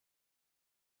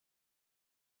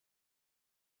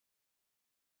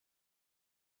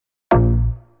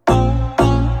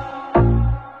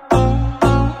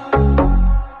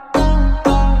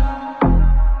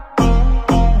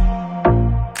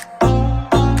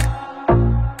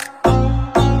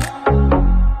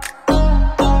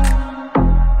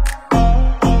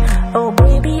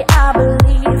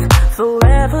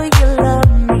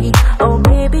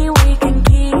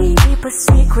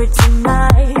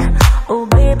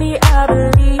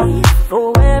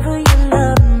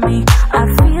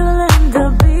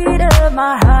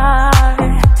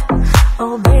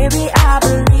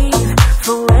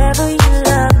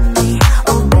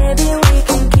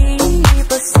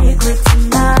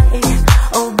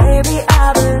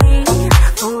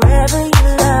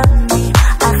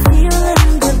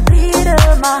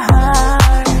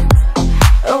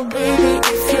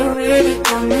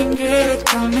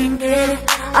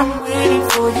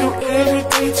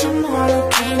tomorrow,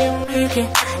 can you make it?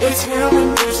 It's hell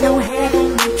when there's no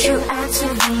heaven. Meet you at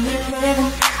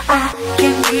 7-Eleven. I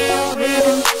can be your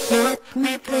rhythm. Let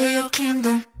me play your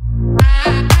kingdom.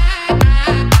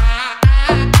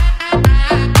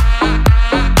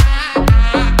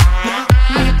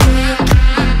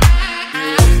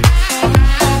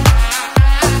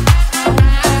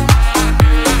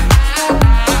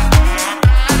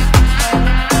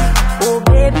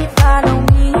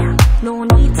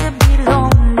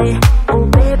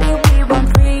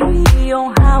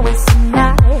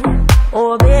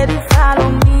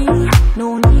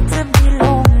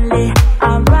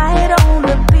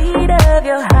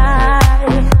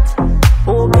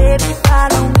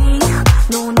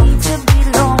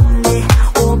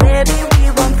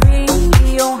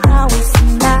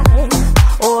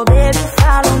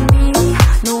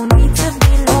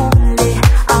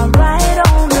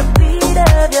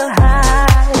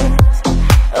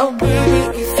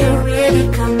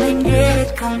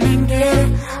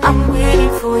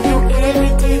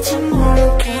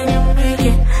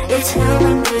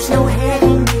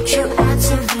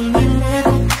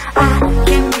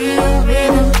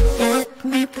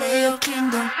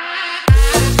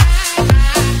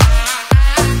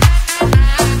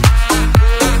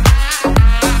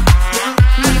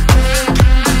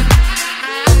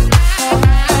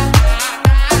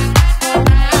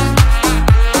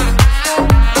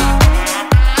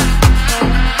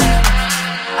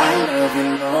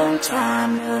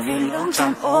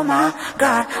 Oh my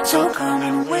God, so come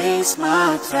and waste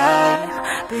my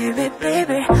time. Baby,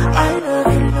 baby, I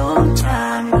love you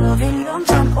long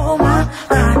time, oh my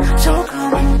God, so